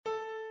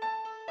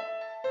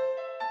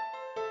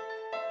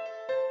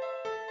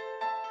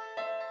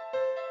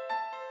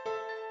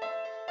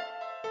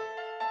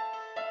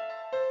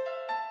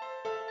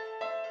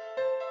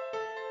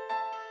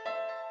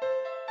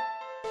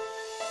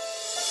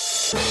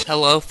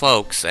Hello,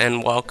 folks,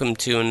 and welcome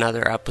to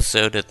another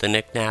episode of the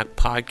Knick-Knack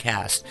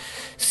Podcast.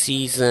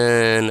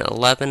 Season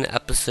 11,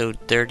 Episode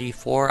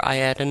 34. I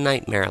had a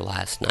nightmare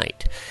last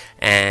night,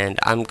 and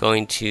I'm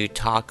going to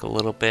talk a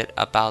little bit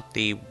about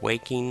the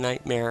waking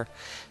nightmare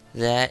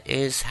that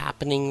is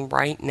happening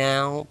right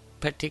now,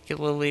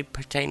 particularly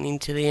pertaining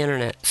to the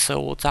internet.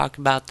 So we'll talk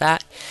about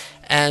that,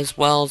 as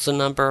well as a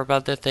number of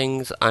other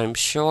things, I'm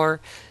sure.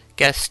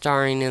 Guest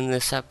starring in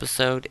this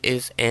episode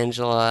is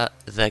Angela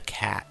the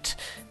cat,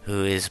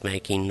 who is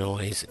making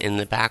noise in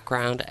the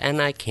background,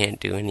 and I can't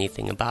do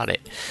anything about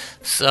it.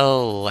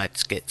 So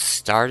let's get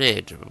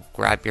started.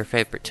 Grab your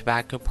favorite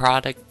tobacco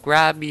product,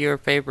 grab your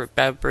favorite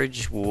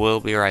beverage. We'll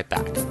be right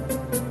back.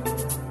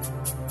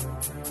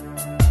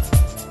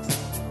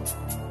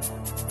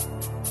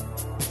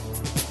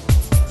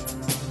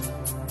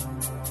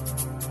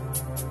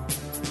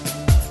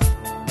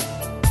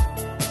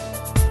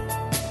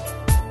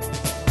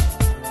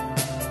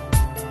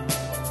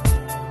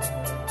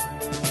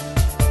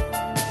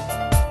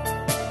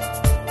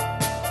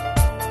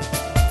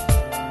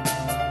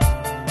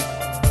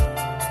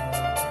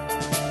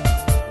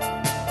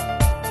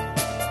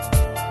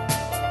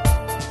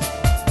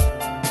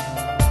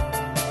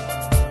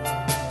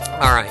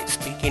 Alright,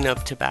 speaking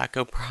of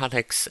tobacco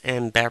products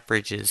and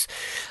beverages,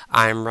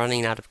 I'm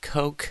running out of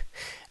Coke,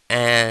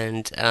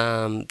 and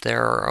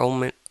there are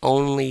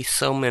only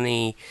so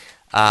many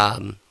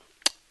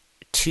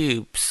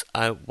tubes.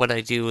 What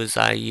I do is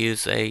I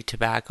use a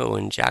tobacco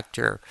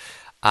injector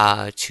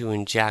to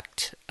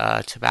inject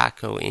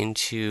tobacco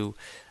into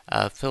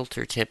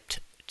filter-tipped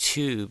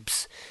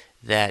tubes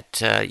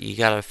that you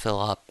gotta fill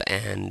up,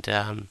 and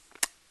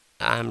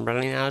I'm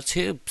running out of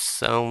tubes.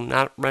 So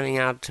not running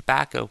out of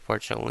tobacco,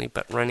 fortunately,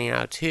 but running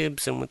out of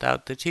tubes, and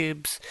without the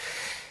tubes,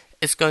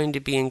 it's going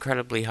to be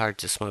incredibly hard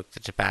to smoke the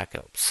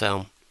tobacco.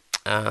 So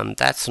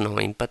that's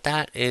annoying, but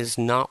that is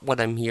not what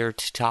I'm here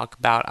to talk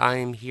about. I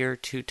am here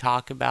to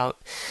talk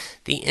about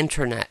the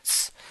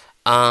internets.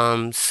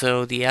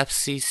 So the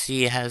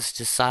FCC has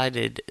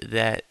decided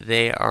that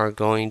they are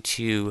going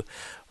to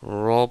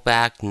roll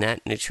back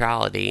net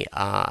neutrality.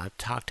 I've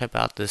talked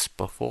about this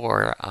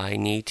before. I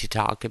need to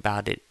talk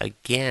about it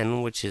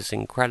again, which is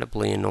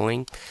incredibly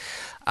annoying.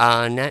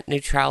 Net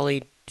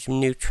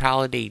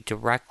neutrality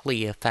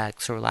directly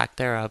affects, or lack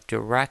thereof,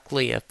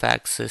 directly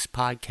affects this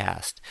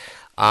podcast.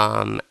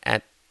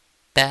 At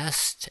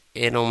best,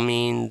 it'll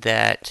mean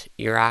that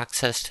your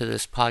access to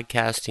this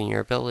podcast and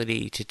your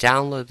ability to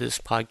download this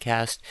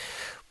podcast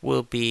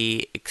will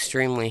be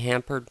extremely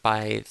hampered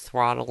by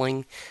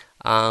throttling,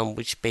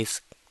 which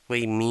basically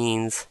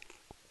means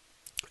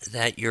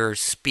that your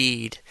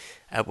speed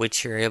at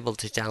which you're able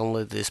to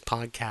download this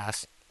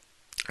podcast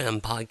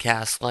and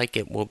podcasts like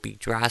it will be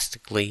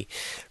drastically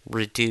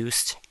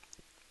reduced,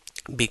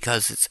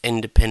 because it's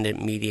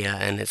independent media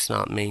and it's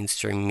not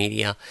mainstream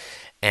media,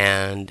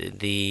 and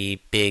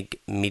the big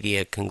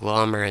media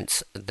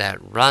conglomerates that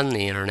run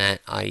the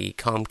internet, i.e.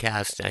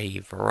 Comcast, i.e.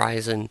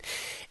 Verizon,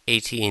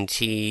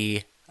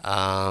 AT&T,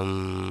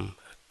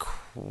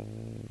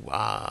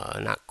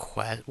 not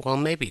Quest, well,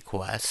 maybe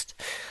Quest,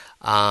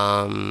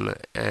 and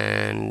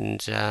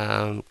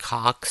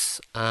Cox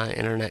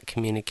Internet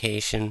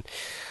Communication,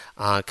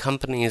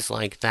 companies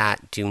like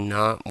that do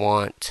not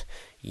want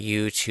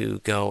you to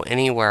go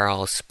anywhere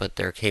else but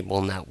their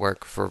cable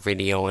network for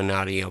video and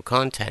audio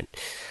content.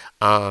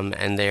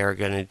 And they are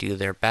going to do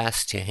their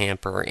best to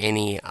hamper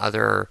any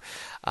other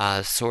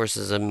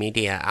sources of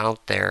media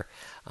out there.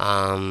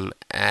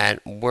 At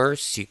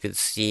worst, you could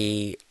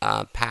see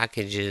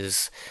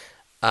packages,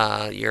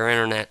 your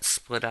internet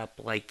split up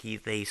like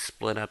they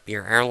split up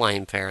your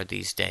airline fare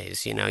these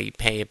days. You know, you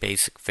pay a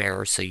basic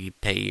fare, so you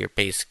pay your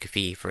basic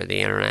fee for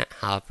the internet,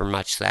 however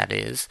much that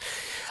is.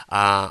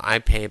 I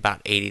pay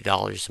about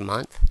 $80 a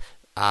month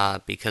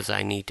because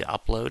I need to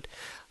upload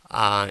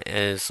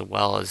as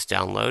well as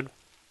download.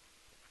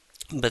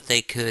 But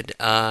they could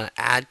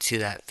add to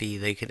that fee.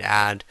 They could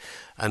add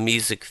a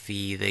music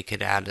fee. They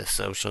could add a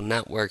social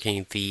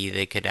networking fee.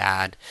 They could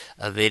add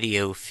a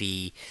video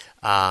fee.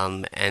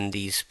 And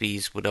these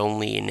fees would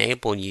only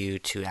enable you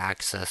to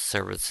access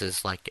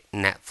services like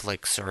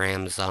Netflix or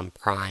Amazon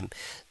Prime.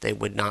 They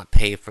would not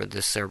pay for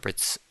the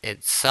service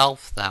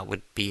itself. That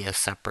would be a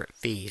separate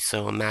fee.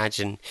 So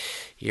imagine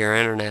your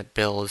internet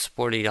bill is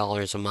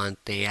 $40 a month.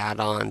 They add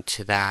on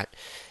to that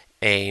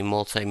a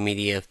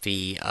multimedia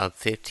fee of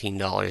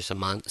 $15 a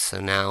month,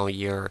 so now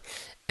your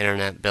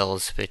internet bill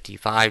is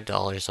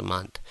 $55 a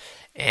month.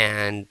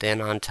 And then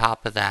on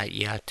top of that,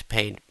 you have to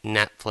pay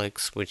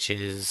Netflix, which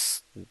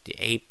is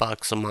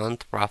 $8 a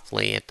month,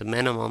 roughly at the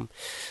minimum.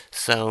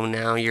 So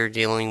now you're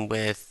dealing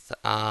with,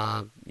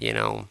 your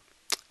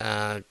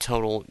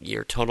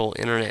total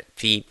internet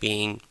fee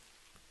being,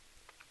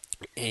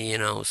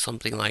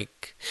 something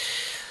like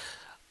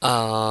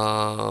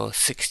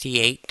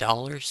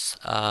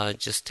 $68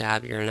 just to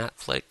have your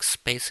Netflix,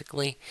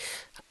 basically.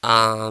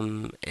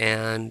 And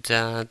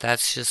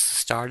that's just the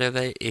start of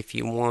it. If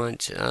you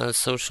want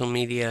social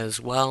media as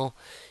well,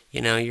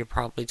 you're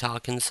probably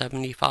talking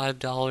 $75,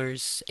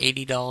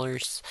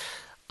 $80.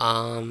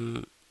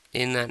 um,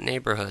 in that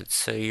neighborhood.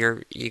 So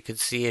you could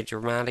see a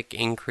dramatic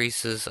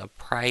increases of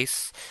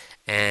price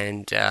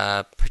and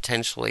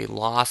potentially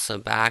loss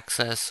of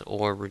access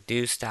or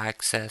reduced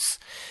access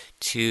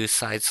to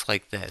sites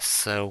like this.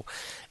 So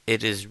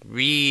it is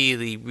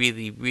really,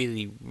 really,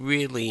 really,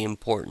 really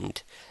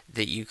important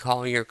that you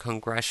call your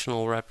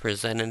congressional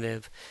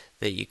representative,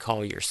 that you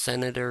call your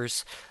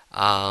senators.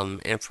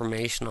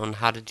 Information on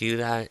how to do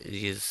that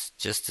is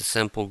just a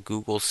simple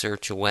Google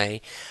search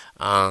away.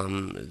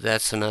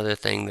 That's another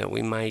thing that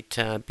we might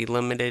be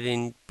limited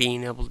in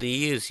being able to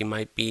use. You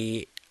might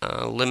be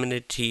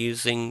limited to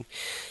using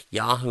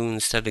Yahoo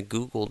instead of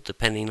Google,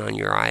 depending on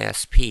your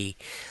ISP,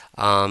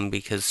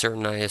 because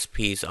certain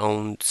ISPs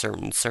own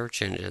certain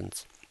search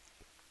engines.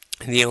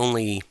 The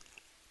only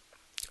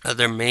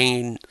other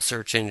main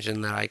search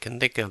engine that I can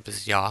think of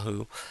is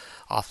Yahoo,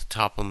 off the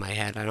top of my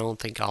head. I don't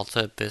think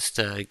Alta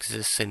Vista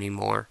exists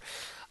anymore.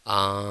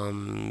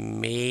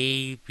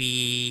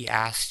 Maybe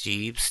Ask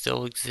Jeeves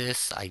still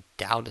exists. I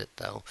doubt it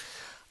though.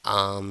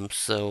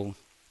 So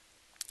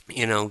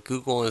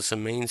Google is a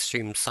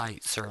mainstream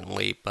site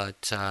certainly,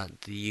 but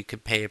you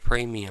could pay a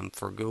premium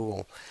for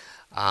Google.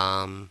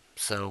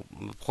 So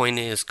the point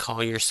is,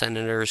 call your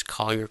senators,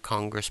 call your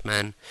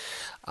congressmen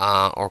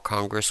or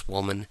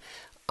congresswoman,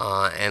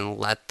 and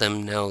let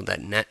them know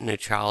that net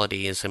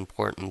neutrality is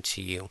important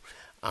to you.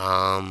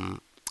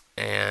 Um,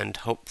 and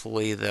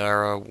hopefully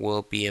there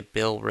will be a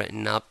bill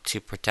written up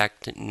to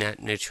protect net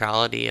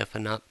neutrality if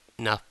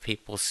enough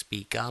people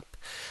speak up.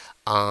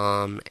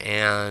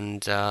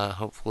 And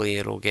hopefully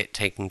it'll get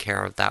taken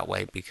care of that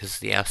way because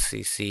the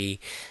FCC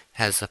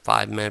has a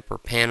 5-member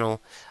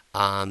panel.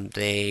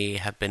 They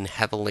have been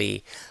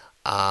heavily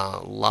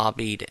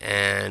lobbied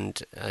and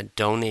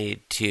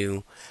donated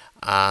to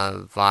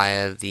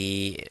via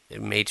the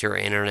major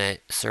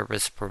internet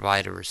service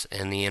providers,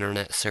 and the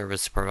internet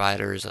service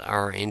providers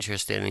are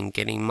interested in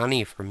getting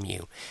money from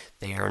you.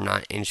 They are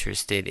not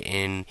interested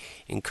in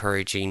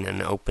encouraging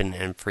an open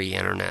and free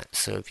internet.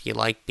 So if you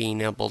like being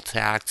able to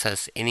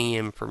access any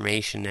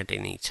information at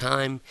any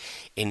time,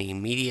 any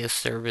media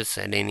service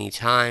at any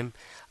time,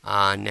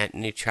 net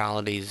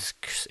neutrality is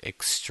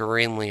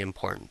extremely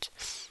important.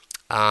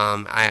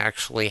 I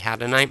actually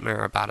had a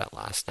nightmare about it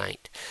last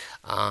night.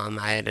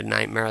 I had a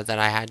nightmare that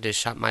I had to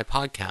shut my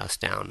podcast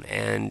down.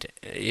 And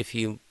if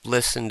you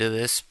listen to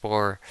this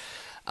for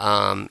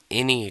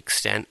any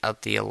extent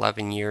of the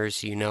 11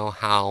 years, you know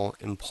how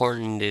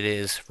important it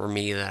is for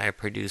me that I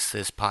produce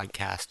this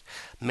podcast,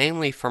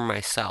 mainly for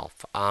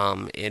myself.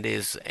 It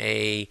is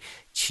a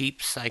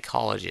cheap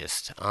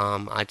psychologist.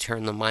 I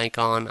turn the mic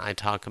on, I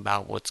talk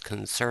about what's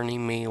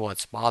concerning me,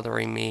 what's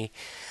bothering me,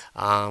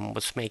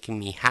 what's making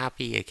me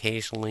happy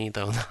occasionally,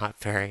 though not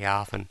very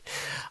often.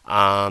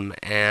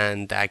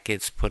 And that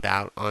gets put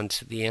out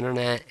onto the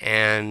internet,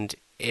 and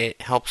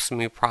it helps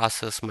me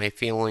process my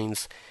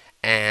feelings.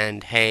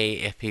 And hey,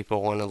 if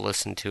people want to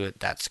listen to it,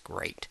 that's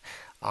great.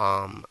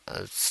 A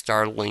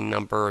startling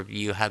number of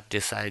you have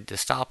decided to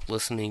stop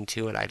listening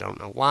to it. I don't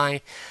know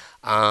why.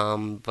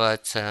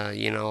 But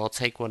I'll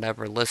take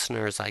whatever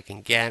listeners I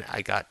can get.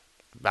 I got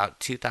about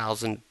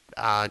 2,000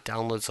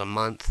 downloads a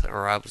month,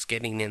 or I was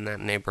getting in that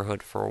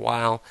neighborhood for a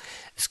while.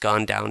 It's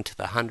gone down to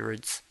the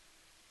hundreds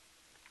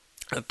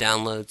of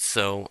downloads.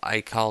 So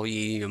I call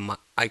you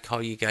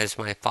guys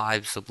my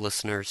fives of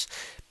listeners,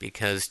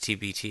 because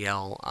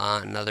TBTL,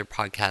 another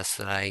podcast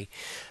that I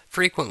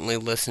frequently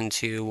listen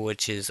to,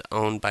 which is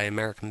owned by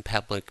American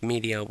Public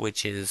Media,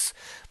 which is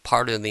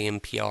part of the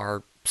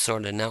NPR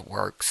sort of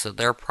network, so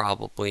they're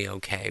probably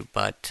okay,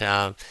 but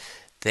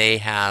they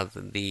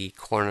have the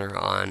corner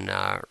on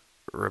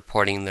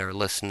reporting their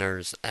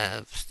listeners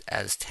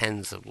as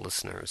tens of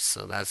listeners,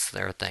 so that's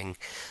their thing.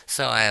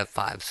 So I have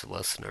fives of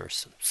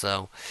listeners.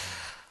 So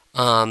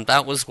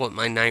that was what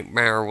my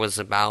nightmare was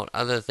about.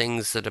 Other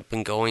things that have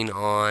been going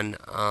on,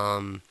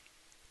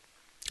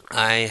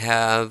 I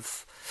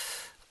have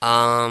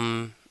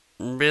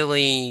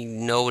really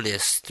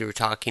noticed through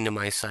talking to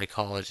my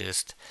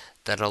psychologist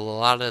that a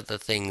lot of the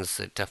things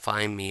that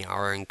define me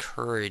are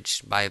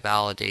encouraged by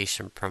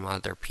validation from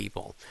other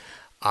people.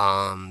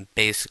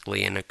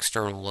 Basically, an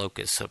external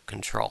locus of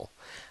control.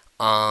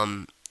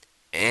 Um,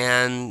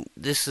 and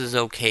this is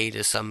okay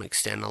to some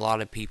extent. A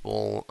lot of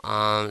people,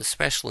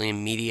 especially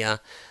in media,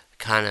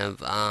 kind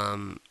of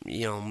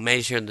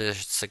measure their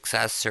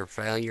success or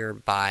failure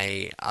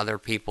by other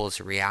people's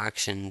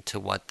reaction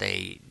to what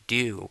they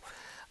do.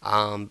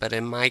 But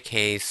in my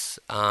case,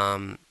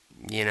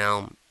 you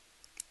know,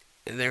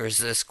 there's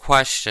this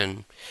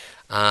question,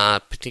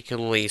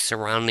 particularly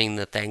surrounding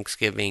the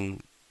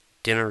Thanksgiving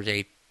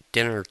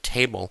dinner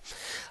table.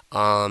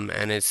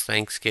 And it's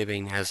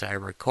Thanksgiving as I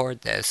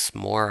record this.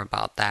 More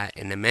about that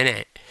in a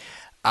minute.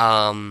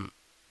 Um,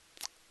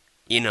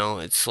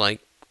 it's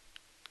like,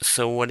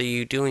 so what are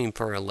you doing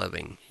for a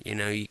living?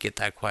 You get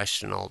that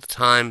question all the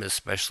time,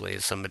 especially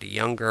as somebody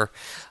younger.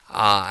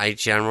 I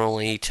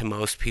generally, to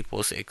most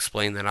people,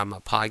 explain that I'm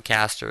a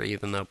podcaster,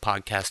 even though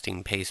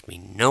podcasting pays me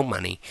no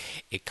money.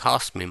 It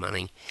costs me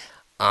money.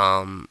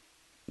 Um,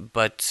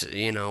 but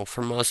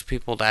for most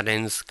people that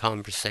ends the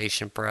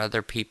conversation. For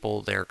other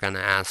people, they're going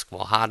to ask,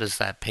 well, how does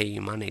that pay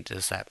you money?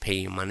 Does that pay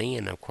you money?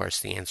 And of course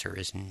the answer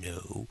is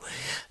no.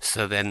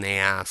 So then they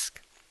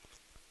ask,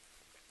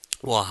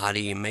 well, how do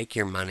you make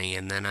your money?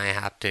 And then I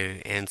have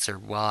to answer,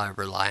 well, I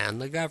rely on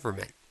the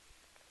government.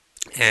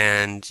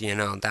 And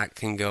that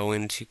can go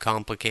into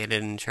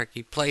complicated and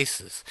tricky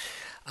places,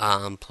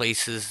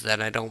 places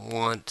that I don't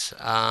want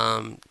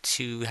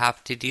to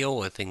have to deal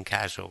with in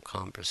casual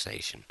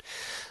conversation.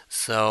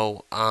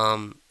 So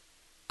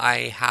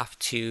I have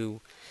to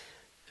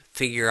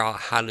figure out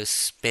how to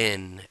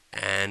spin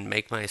and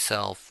make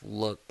myself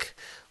look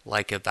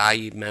like a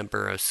valued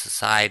member of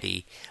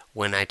society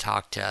when I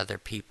talk to other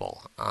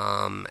people.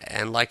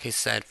 And like I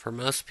said, for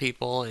most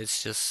people,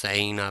 it's just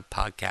saying a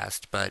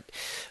podcast. But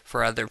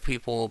for other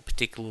people,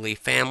 particularly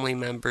family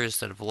members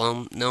that have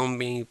known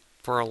me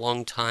for a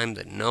long time,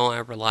 that know I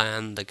rely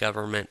on the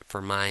government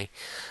for my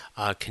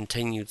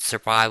continued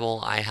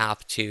survival, I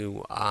have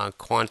to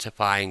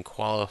quantify and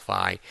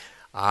qualify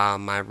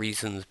my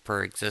reasons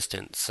for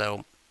existence.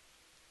 So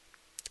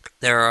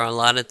there are a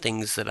lot of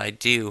things that I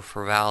do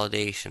for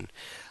validation.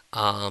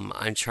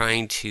 I'm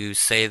trying to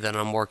say that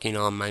I'm working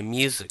on my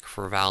music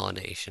for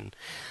validation.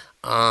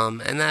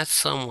 And that's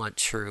somewhat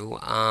true.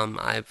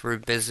 I've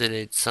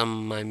revisited some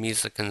of my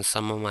music and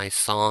some of my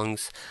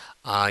songs.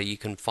 You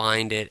can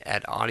find it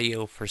at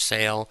Audio for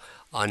Sale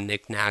on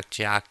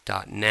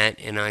knickknackjack.net,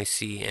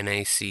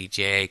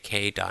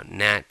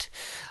 NICNACJAK.net.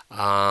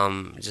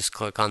 Just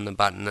click on the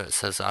button that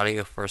says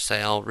Audio for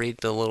Sale. Read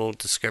the little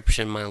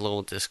description, my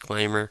little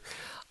disclaimer.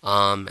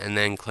 And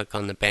then click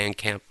on the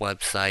Bandcamp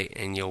website,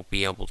 and you'll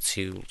be able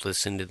to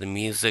listen to the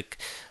music.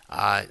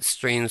 It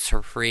streams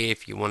for free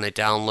if you want to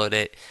download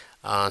it.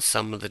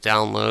 Some of the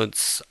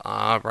downloads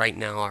right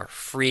now are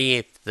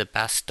free. The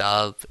best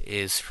of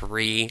is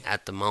free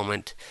at the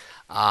moment.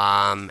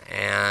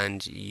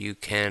 And you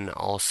can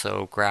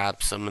also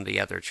grab some of the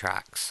other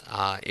tracks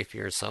if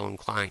you're so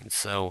inclined.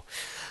 So,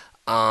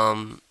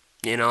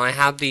 I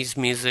have these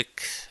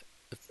music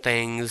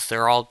things.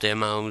 They're all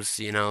demos.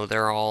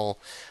 They're all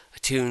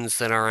tunes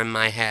that are in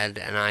my head,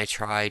 and I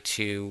try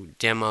to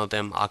demo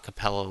them a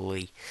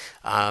cappella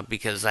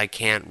because I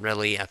can't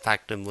really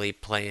effectively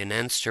play an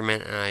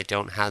instrument, and I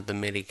don't have the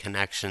MIDI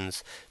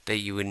connections that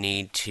you would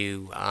need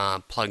to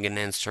plug an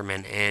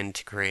instrument in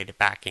to create a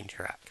backing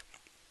track.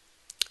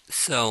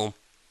 So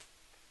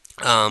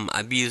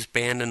I've used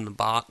Band in the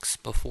Box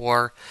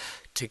before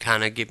to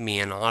kind of give me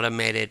an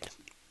automated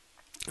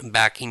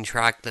backing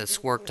track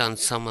that's worked on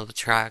some of the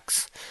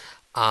tracks.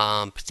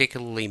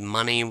 Particularly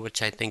Money,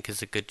 which I think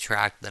is a good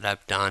track that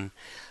I've done,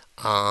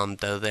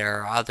 though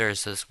there are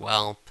others as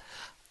well.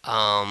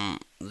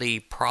 The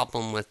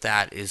problem with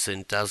that is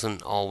it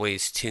doesn't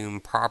always tune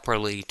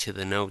properly to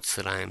the notes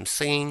that I am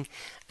singing,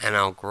 and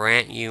I'll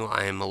grant you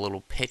I am a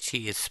little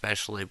pitchy,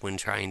 especially when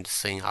trying to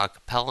sing a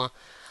cappella.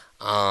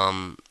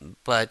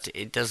 But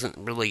it doesn't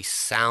really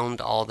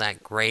sound all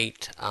that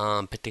great,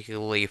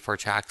 particularly for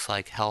tracks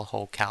like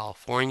Hellhole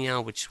California,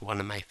 which is one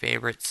of my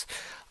favorites.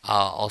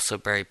 Also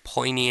very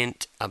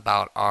poignant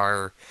about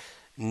our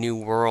new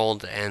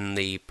world and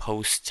the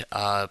post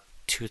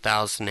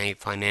 2008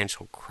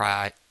 financial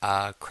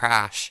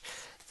crash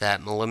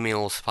that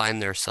millennials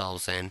find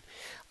themselves in,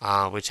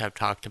 which I've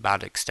talked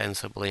about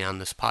extensively on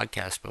this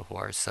podcast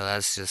before. So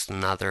that's just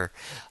another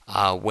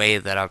way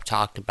that I've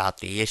talked about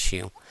the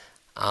issue,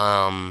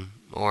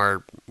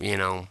 or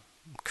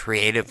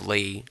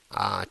creatively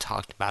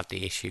talked about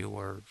the issue,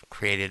 or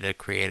created a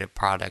creative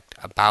product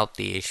about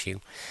the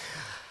issue.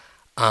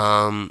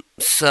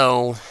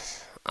 So,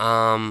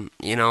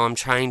 I'm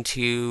trying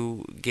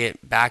to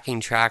get backing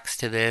tracks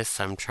to this.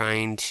 I'm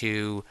trying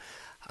to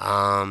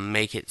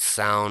make it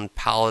sound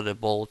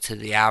palatable to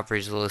the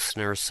average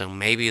listener, so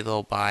maybe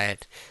they'll buy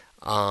it.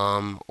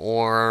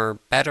 Or,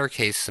 better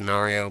case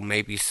scenario,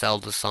 maybe sell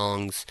the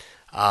songs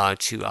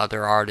to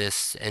other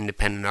artists,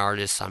 independent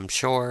artists, I'm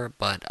sure,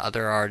 but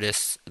other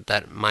artists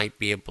that might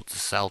be able to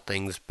sell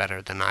things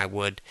better than I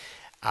would,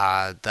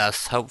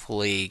 thus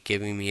hopefully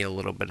giving me a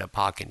little bit of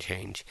pocket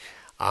change.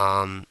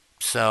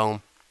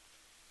 So,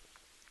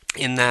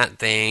 in that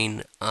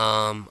vein,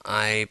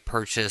 I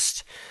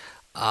purchased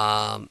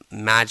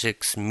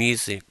Magic's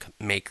Music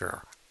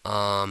Maker.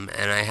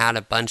 And I had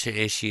a bunch of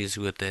issues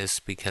with this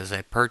because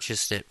I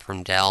purchased it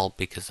from Dell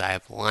because I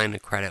have a line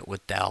of credit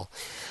with Dell.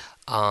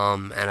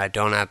 And I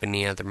don't have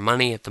any other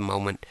money at the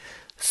moment.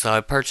 So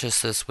I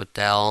purchased this with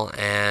Dell,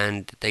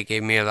 and they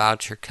gave me a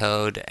voucher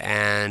code,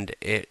 and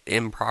it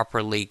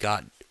improperly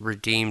got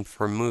redeemed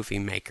for Movie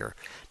Maker.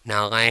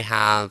 Now I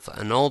have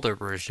an older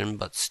version,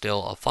 but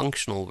still a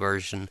functional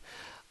version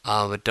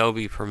of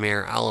Adobe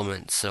Premiere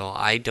Elements, so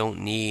I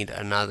don't need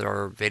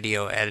another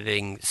video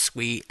editing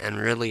suite, and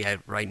really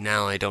right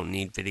now I don't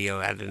need video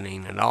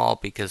editing at all,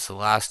 because the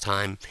last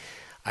time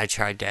I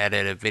tried to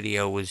edit a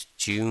video was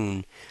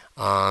June,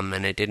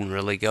 and it didn't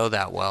really go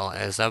that well,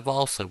 as I've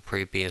also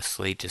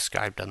previously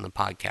described on the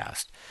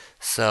podcast.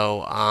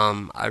 So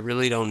I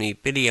really don't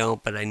need video,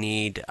 but I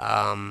need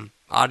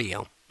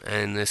audio.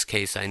 In this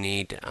case, I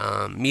need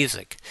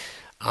music.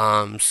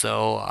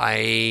 So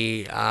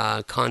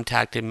I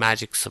contacted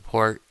Magic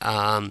Support.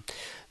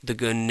 The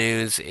good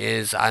news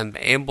is I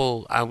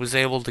was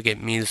able to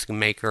get Music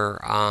Maker.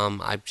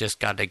 I've just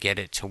got to get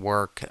it to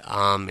work.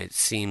 It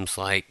seems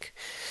like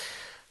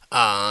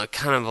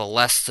kind of a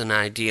less than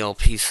ideal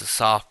piece of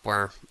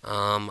software.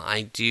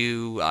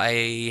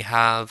 I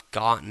have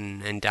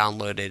gotten and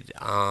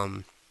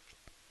downloaded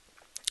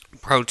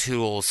Pro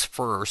Tools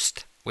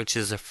first, which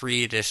is a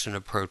free edition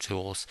of Pro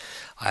Tools.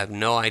 I have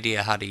no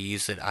idea how to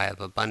use it. I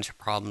have a bunch of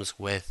problems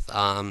with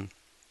uh,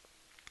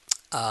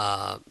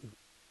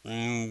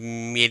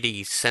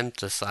 MIDI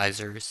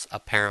synthesizers,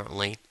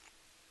 apparently.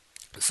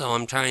 So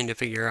I'm trying to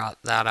figure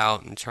that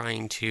out and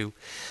trying to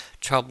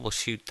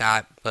troubleshoot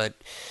that. But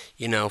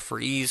for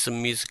ease of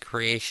music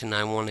creation,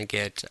 I want to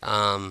get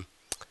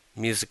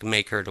Music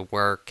Maker to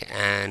work,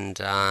 and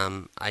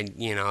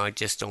I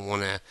just don't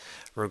want to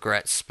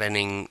regret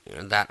spending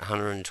that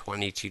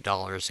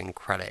 $122 in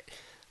credit.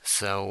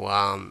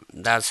 So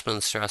that's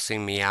been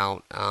stressing me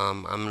out.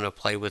 I'm going to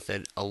play with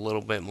it a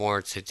little bit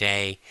more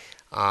today,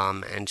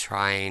 and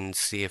try and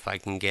see if I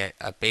can get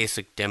a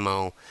basic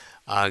demo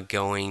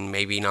going.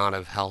 Maybe not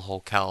of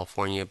Hellhole,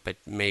 California, but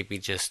maybe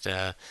just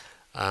an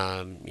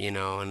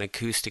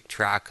acoustic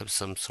track of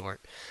some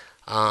sort.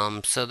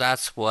 So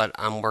that's what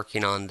I'm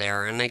working on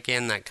there. And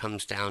again, that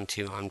comes down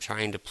to I'm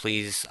trying to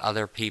please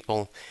other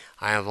people.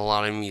 I have a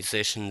lot of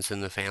musicians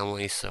in the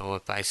family, so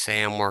if I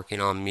say I'm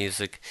working on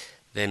music,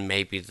 then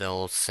maybe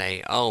they'll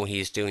say, oh,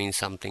 he's doing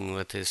something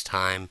with his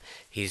time.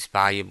 He's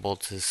valuable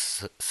to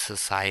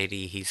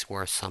society. He's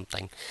worth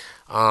something.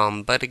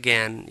 But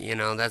again,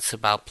 that's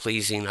about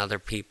pleasing other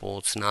people.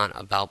 It's not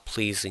about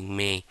pleasing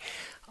me.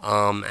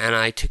 And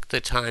I took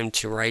the time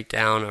to write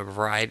down a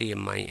variety of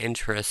my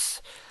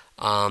interests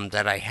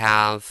that I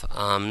have,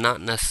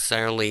 not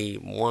necessarily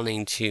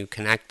wanting to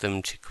connect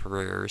them to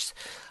careers,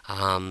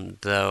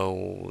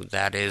 though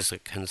that is a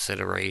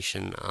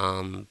consideration.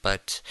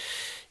 But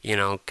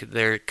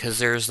because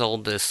there's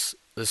this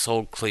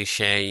old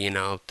cliche,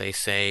 they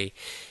say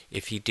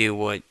if you do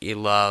what you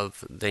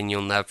love, then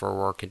you'll never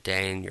work a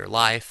day in your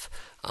life.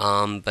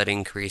 But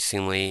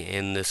increasingly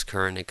in this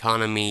current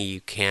economy,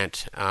 you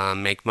can't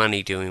make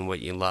money doing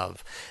what you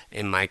love.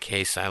 In my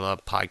case, I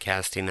love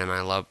podcasting and I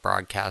love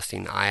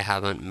broadcasting. I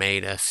haven't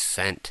made a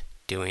cent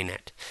doing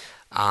it.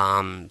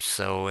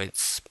 So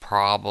it's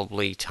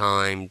probably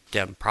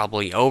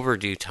probably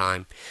overdue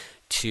time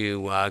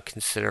to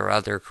consider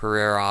other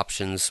career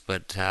options,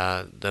 but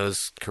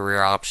those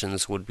career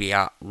options would be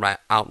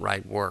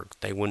outright work.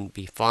 They wouldn't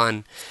be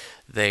fun.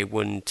 They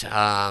wouldn't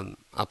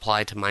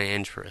apply to my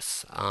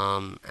interests.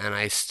 And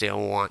I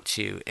still want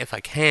to, if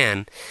I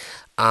can,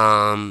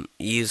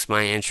 use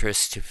my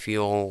interests to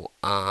fuel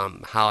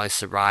how I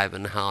survive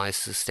and how I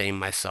sustain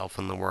myself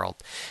in the world.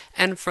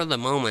 And for the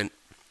moment,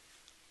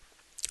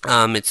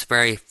 it's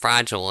very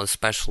fragile,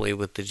 especially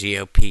with the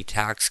GOP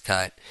tax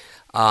cut.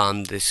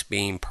 This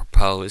being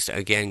proposed.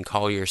 Again,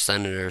 call your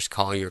senators,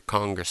 call your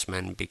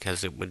congressmen,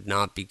 because it would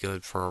not be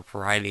good for a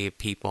variety of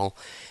people,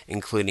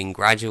 including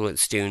graduate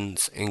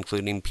students,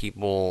 including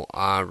people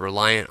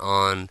reliant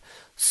on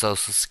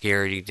Social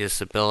Security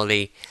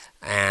disability,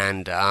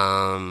 and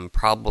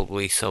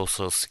probably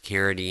Social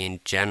Security in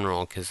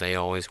general, because they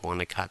always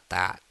want to cut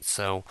that.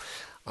 So,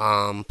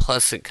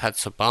 plus, it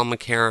cuts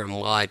Obamacare, and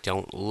while I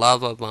don't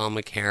love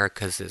Obamacare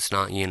because it's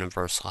not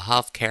universal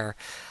health care,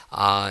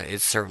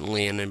 it's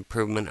certainly an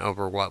improvement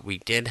over what we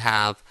did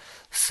have.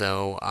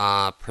 So,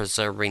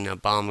 preserving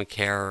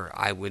Obamacare,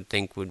 I would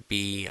think, would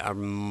be a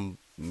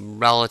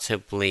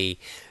relatively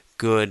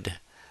good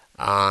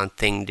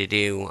thing to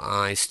do.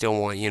 I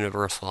still want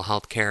universal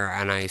health care,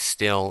 and I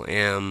still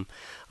am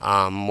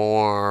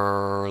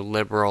more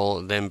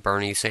liberal than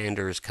Bernie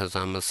Sanders because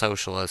I'm a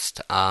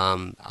socialist.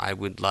 I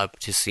would love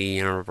to see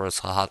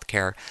universal health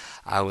care.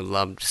 I would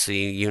love to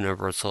see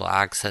universal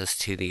access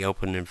to the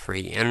open and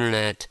free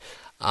internet.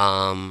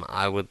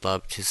 I would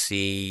love to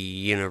see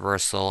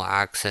universal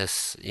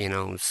access,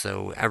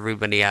 so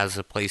everybody has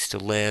a place to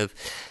live,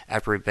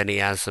 everybody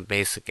has a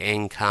basic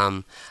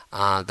income.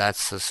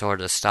 That's the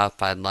sort of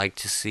stuff I'd like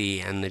to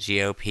see, and the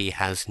GOP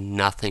has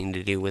nothing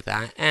to do with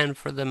that. And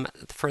for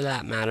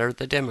that matter,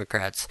 the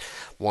Democrats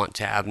want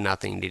to have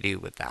nothing to do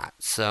with that.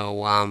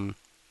 So, I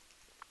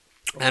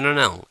don't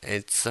know.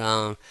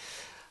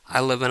 I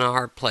live in a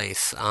hard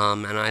place,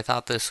 and I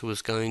thought this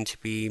was going to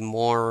be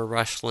more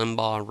Rush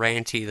Limbaugh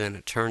ranty than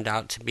it turned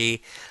out to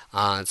be.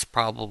 It's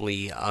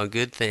probably a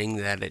good thing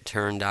that it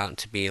turned out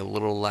to be a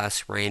little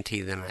less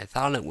ranty than I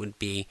thought it would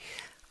be.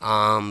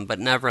 But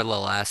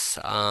nevertheless,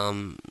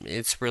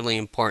 it's really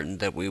important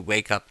that we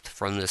wake up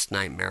from this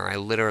nightmare. I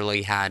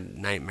literally had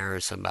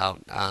nightmares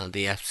about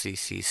the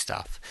FCC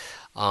stuff.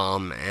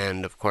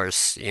 And of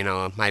course,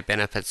 if my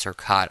benefits are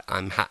cut,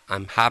 I'm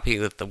happy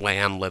with the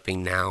way I'm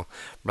living now,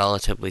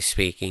 relatively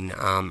speaking.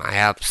 I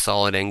have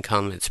solid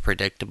income; it's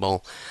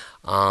predictable.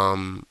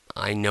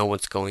 I know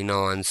what's going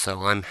on,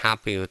 so I'm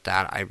happy with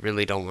that. I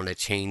really don't want to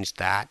change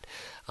that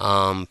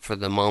for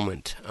the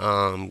moment,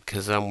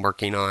 because I'm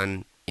working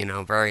on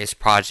various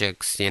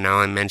projects.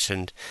 I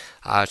mentioned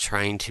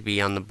trying to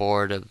be on the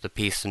board of the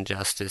Peace and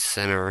Justice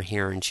Center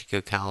here in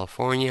Chico,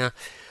 California,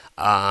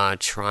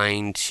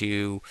 trying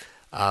to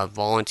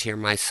volunteer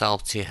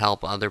myself to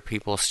help other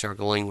people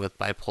struggling with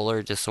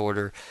bipolar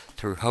disorder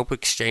through Hope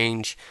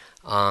Exchange,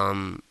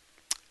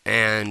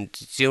 and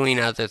doing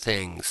other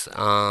things.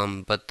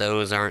 But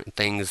those aren't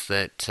things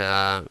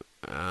that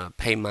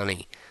pay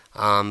money.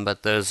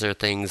 But those are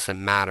things that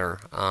matter.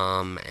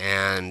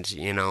 And,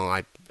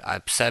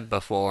 I've said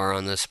before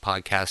on this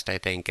podcast, I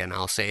think, and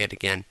I'll say it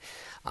again,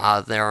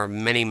 there are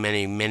many,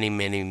 many, many,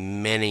 many,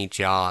 many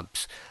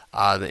jobs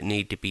that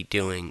need to be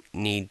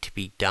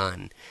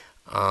done,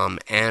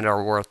 and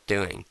are worth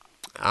doing.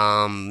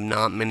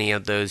 Not many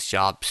of those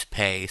jobs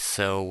pay,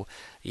 so,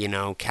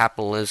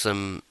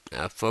 capitalism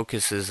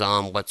focuses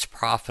on what's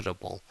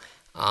profitable.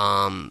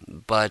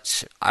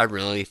 But I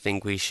really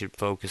think we should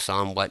focus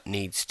on what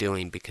needs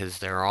doing, because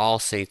there are all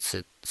sorts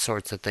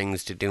of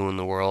things to do in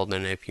the world,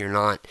 and if you're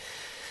not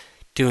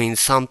doing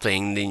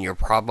something, then you're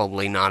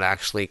probably not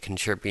actually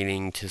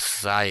contributing to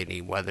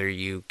society, whether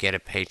you get a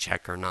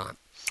paycheck or not.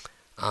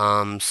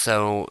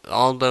 So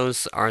all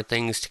those are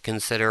things to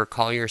consider.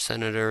 Call your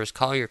senators,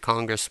 call your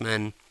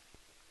congressmen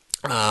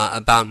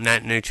about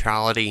net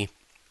neutrality,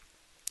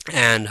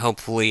 and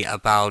hopefully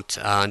about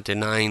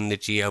denying the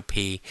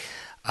GOP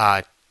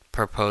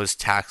proposed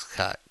tax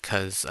cut,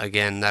 because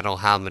again, that'll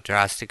have a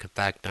drastic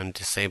effect on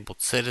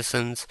disabled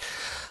citizens,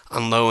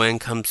 on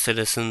low-income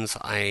citizens.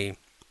 I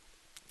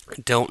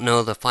don't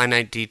know the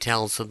finite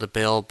details of the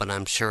bill, but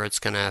I'm sure it's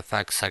going to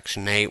affect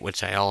Section 8,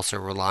 which I also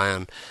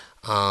rely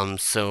on.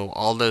 So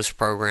all those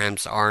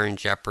programs are in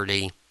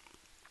jeopardy.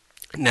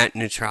 Net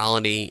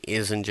neutrality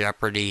is in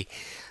jeopardy.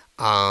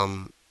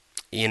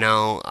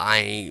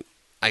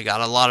 I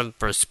got a lot of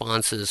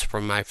responses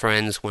from my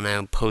friends when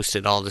I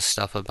posted all this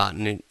stuff about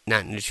net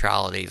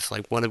neutrality. It's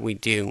like, what do we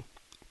do?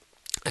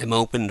 I'm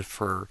open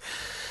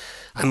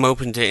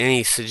to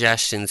any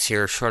suggestions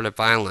here, short of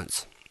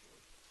violence.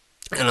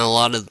 And a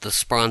lot of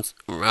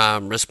the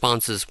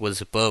responses was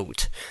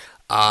vote.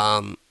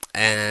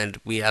 And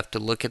we have to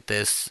look at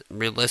this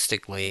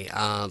realistically.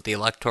 The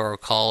Electoral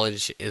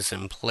College is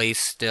in place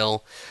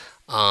still.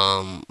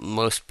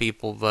 Most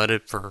people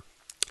voted for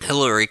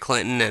Hillary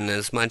Clinton, and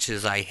as much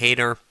as I hate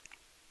her,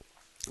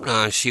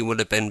 she would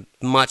have been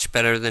much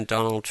better than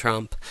Donald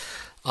Trump,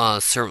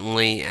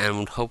 certainly,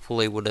 and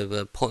hopefully would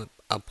have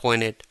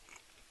appointed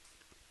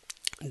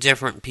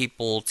different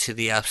people to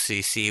the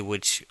FCC,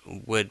 which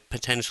would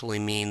potentially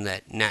mean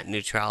that net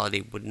neutrality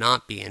would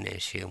not be an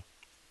issue.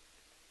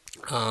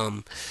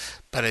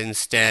 But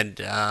instead,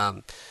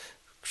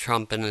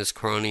 Trump and his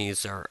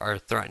cronies are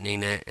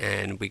threatening it,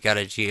 and we got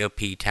a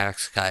GOP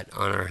tax cut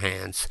on our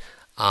hands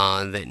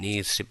that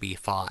needs to be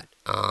fought.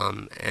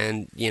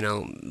 And,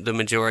 the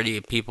majority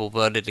of people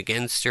voted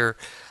against her,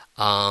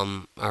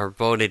 or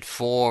voted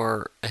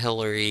for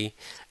Hillary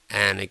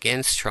and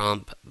against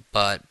Trump,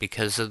 but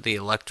because of the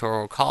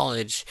Electoral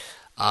College,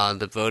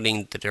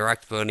 the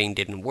direct voting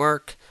didn't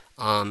work,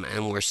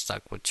 and we're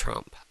stuck with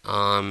Trump.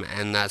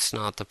 And that's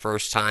not the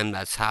first time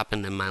that's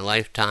happened in my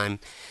lifetime.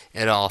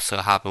 It also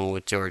happened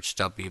with George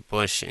W.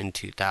 Bush in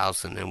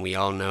 2000, and we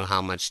all know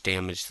how much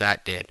damage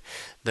that did.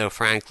 Though,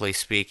 frankly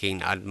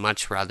speaking, I'd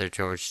much rather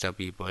George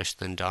W. Bush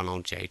than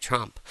Donald J.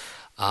 Trump.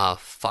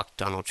 Fuck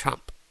Donald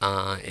Trump,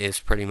 is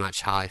pretty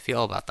much how I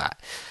feel about that.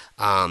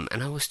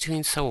 And I was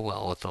doing so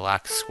well with the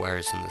lack of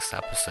swears in this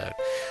episode.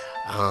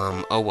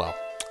 Oh well.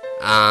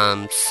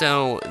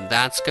 So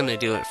that's going to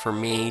do it for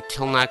me.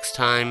 Till next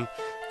time,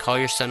 call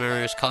your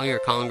senators, call your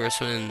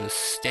congressmen,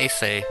 stay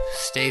safe,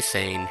 stay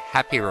sane,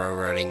 happy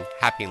railroading,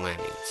 happy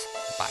landings.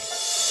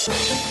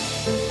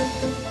 Bye.